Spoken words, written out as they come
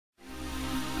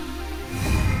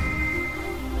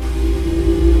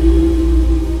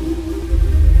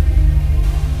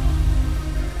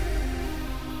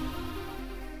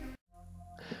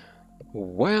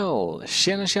Well,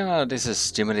 tjena, this is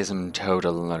Gmodism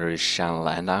Total another channel,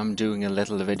 and I'm doing a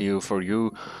little video for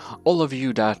you, all of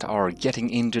you that are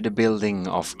getting into the building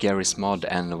of GarrysMod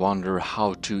and wonder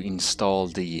how to install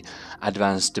the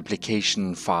advanced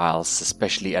duplication files,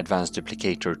 especially Advanced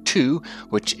Duplicator 2,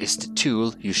 which is the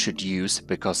tool you should use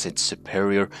because it's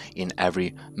superior in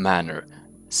every manner,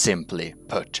 simply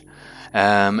put.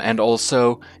 And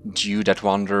also, you that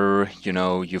wonder,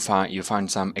 you find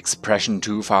some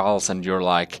expression2 files and you're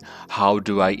like, how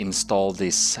do I install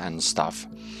this and stuff?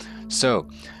 So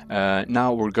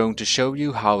now we're going to show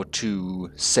you how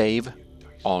to save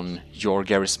on your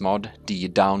GarrysMod the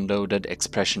downloaded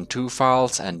expression2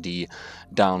 files and the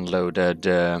downloaded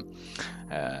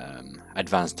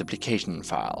advanced duplication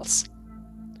files.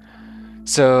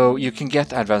 So you can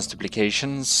get advanced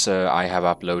duplications. I have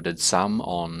uploaded some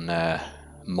on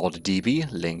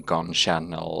ModDB, link on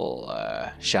channel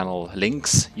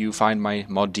links. You find my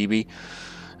ModDB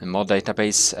mod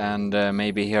database, and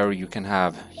maybe here you can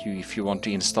have, if you want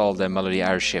to install the Melody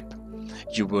Airship,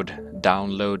 you would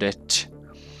download it.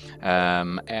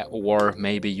 Or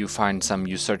maybe you find some,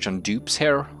 you search on dupes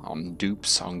here, on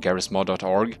dupes on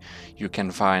GarrysMod.org, you can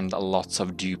find lots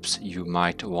of dupes you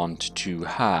might want to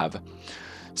have.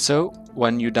 So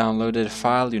when you download a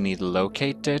file, you need to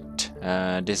locate it.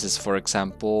 This is, for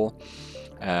example,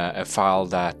 a file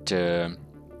that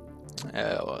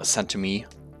sent to me,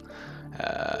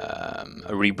 a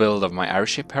rebuild of my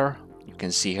airship here. You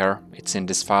can see here, it's in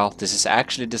this file. This is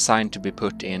actually designed to be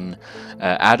put in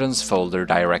add-ons folder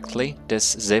directly,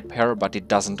 this zip here, but it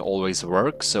doesn't always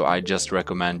work, so I just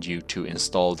recommend you to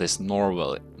install this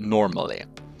normally.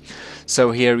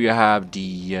 So here you have the,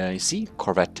 you see,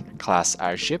 Corvette class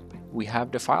airship. We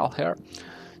have the file here.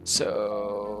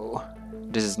 So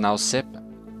this is now zip.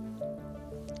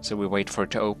 So we wait for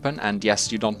it to open, and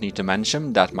yes, you don't need to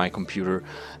mention that my computer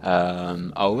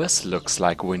OS looks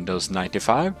like Windows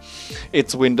 95.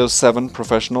 It's Windows 7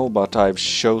 Professional, but I've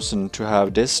chosen to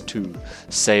have this to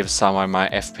save some of my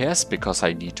FPS because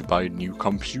I need to buy a new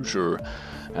computer.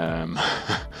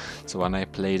 So when I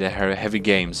play the heavy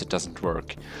games, it doesn't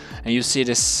work. And you see,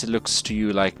 this looks to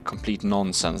you like complete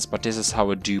nonsense, but this is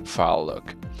how a dupe file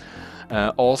look.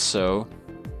 Also,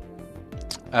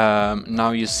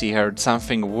 now you see here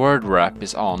something word wrap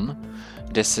is on.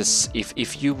 This is,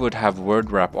 if you would have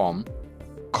word wrap on,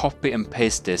 copy and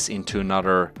paste this into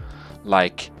another,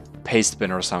 like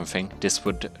Pastebin or something, this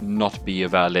would not be a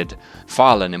valid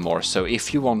file anymore. So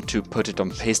if you want to put it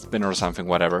on Pastebin or something,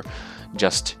 whatever,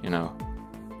 just,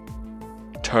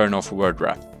 turn off word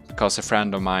wrap, because a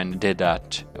friend of mine did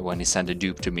that when he sent a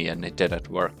dupe to me and it didn't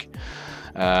work.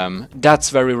 That's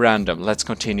very random. Let's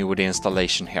continue with the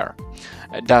installation here.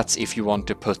 That's if you want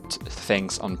to put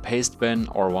things on Pastebin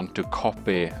or want to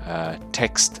copy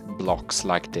text blocks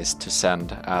like this to send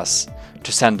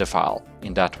the file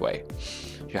in that way.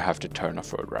 You have to turn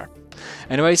off word wrap.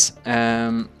 Anyways,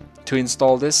 to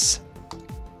install this,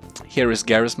 here is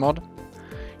GarrysMod.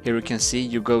 Here you can see,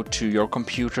 you go to your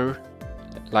computer,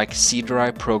 like C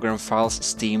drive, program files,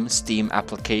 Steam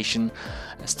application,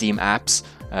 SteamApps,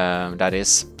 that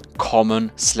is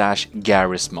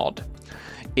common/GarrysMod.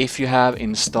 If you have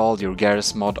installed your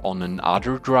GarrysMod on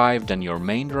another drive than your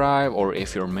main drive, or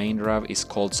if your main drive is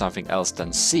called something else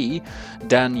than C,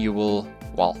 then you will,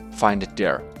 well, find it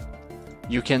there.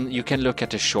 You can look at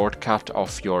the shortcut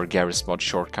of your GarrysMod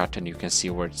shortcut and you can see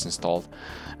where it's installed.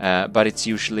 But it's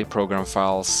usually program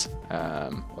files.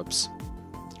 Whoops.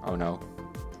 Oh no.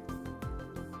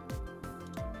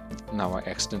 Now I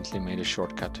accidentally made a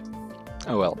shortcut.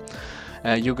 Oh well.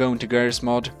 You go into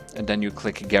GarrysMod and then you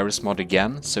click GarrysMod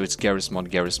again. So it's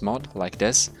GarrysMod, like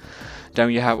this.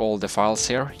 Then you have all the files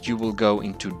here. You will go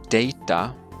into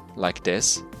data, like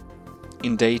this.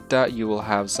 In data you will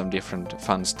have some different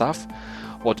fun stuff.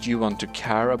 What you want to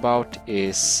care about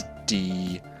is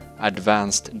the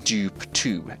advanced dupe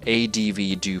 2,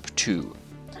 ADV dupe 2.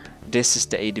 This is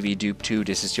the ADV dupe 2,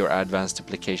 this is your advanced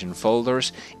duplication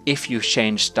folders. If you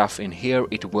change stuff in here,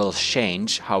 it will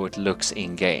change how it looks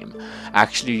in game.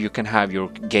 Actually, you can have your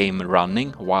game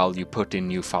running while you put in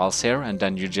new files here, and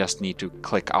then you just need to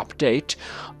click update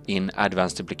in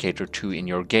Advanced Duplicator 2 in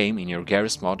your game, in your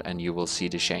GarrysMod, and you will see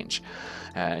the change,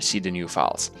 see the new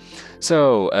files.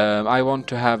 So I want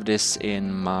to have this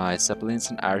in my Zeppelins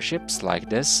and airships like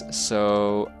this,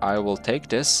 so I will take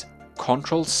this,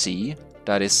 Ctrl+C,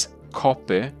 that is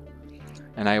copy,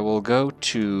 and I will go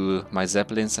to my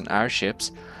Zeppelins and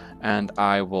airships and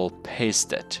I will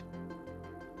paste it.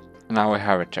 Now I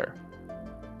have it here.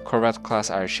 Corvette class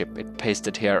airship, it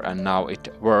pasted here, and now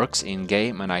it works in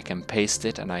game and I can paste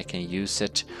it and I can use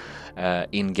it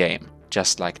in game,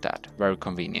 just like that. Very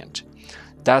convenient.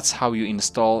 That's how you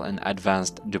install an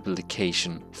advanced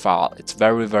duplication file. It's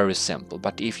very, very simple.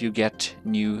 But if you get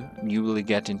newly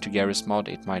get into GarrysMod,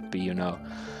 it might be, you know,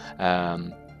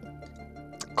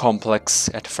 complex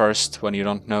at first when you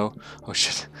don't know. Oh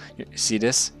shit! You see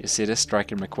this? You see this,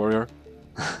 Striker McWarrior?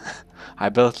 I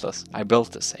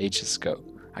built this ages ago.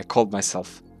 I called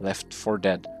myself Left 4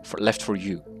 Dead, Left 4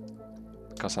 You,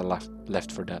 because I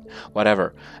Left 4 Dead.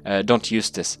 Whatever. Don't use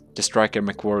this. The Striker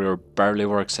McWarrior barely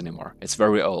works anymore. It's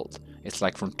very old. It's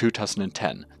like from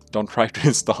 2010. Don't try to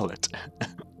install it.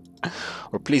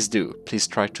 Or please do. Please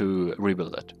try to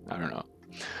rebuild it. I don't know.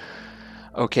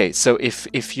 Okay, so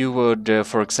if you would,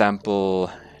 for example,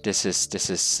 this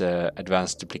is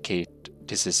advanced duplicate.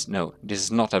 This is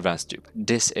not advanced dupe.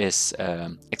 This is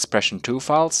expression2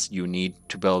 files you need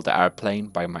to build the airplane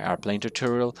by my airplane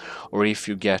tutorial. Or if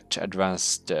you get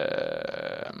advanced,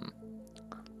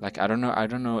 like I don't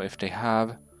know if they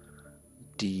have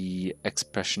the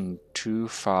expression2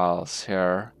 files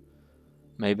here.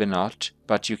 Maybe not,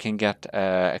 but you can get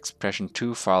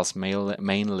expression2 files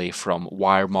mainly from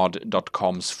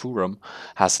wiremod.com's forum.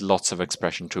 Has lots of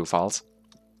expression2 files.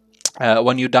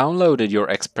 When you downloaded your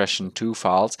expression2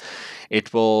 files,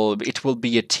 it will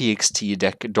be a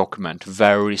txt document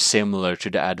very similar to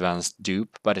the advanced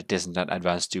dupe, but it isn't an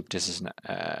advanced dupe. This is an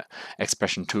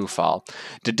expression2 file.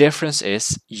 The difference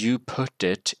is you put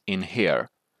it in here.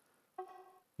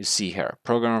 You see here,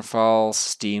 program files,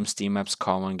 SteamApps,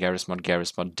 common,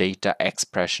 GarrysMod, data,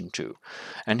 expression2.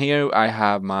 And here I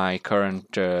have my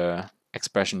current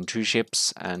expression2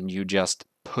 chips, and you just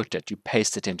put it, you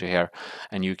paste it into here,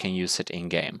 and you can use it in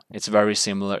game. It's very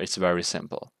similar, it's very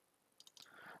simple.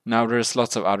 Now there's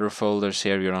lots of other folders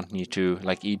here you don't need to,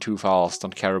 like E2 files,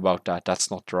 don't care about that, that's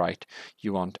not right.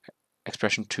 You want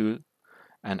expression2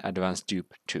 and advanced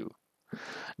dupe 2.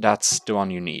 That's the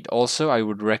one you need. Also, I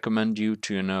would recommend you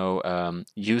to, you know,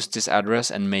 use this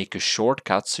address and make a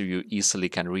shortcut so you easily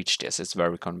can reach this. It's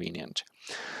very convenient.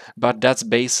 But that's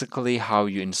basically how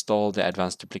you install the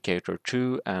Advanced Duplicator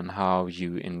 2 and how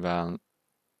you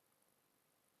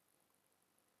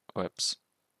whoops.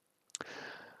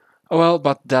 Well,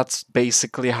 but that's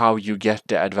basically how you get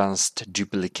the Advanced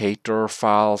Duplicator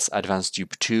files, Advanced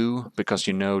Dupe 2, because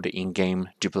you know the in-game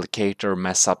duplicator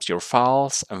mess up your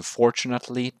files.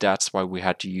 Unfortunately, that's why we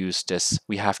had to use this.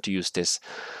 We have to use this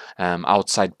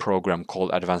outside program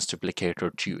called Advanced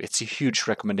Duplicator 2. It's a huge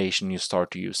recommendation you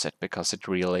start to use it because it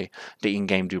really, the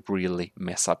in-game dupe really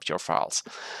mess up your files.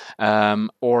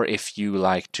 Or if you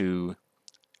like to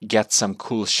get some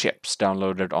cool ships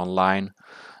downloaded online,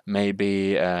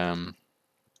 maybe I've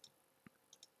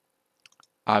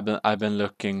been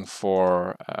looking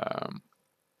for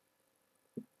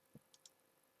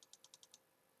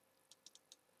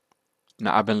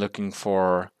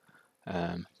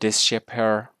this ship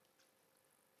here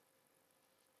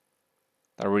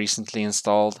that I recently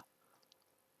installed,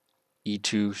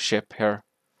 E2 ship here.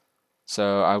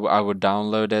 So I would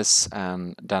download this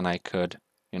and then I could,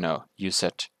 you know, use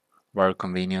it. Very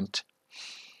convenient.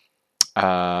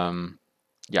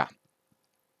 Yeah,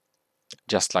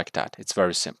 just like that. It's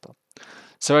very simple.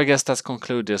 So I guess that's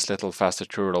conclude this little fast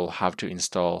tutorial how to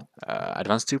install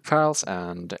advanced dupe files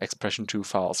and expression2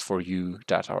 files for you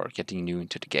that are getting new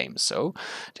into the game. So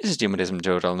this is Gmodism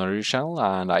Total Nerdy Channel,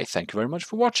 and I thank you very much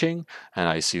for watching, and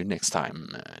I see you next time.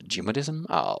 Gmodism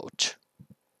out.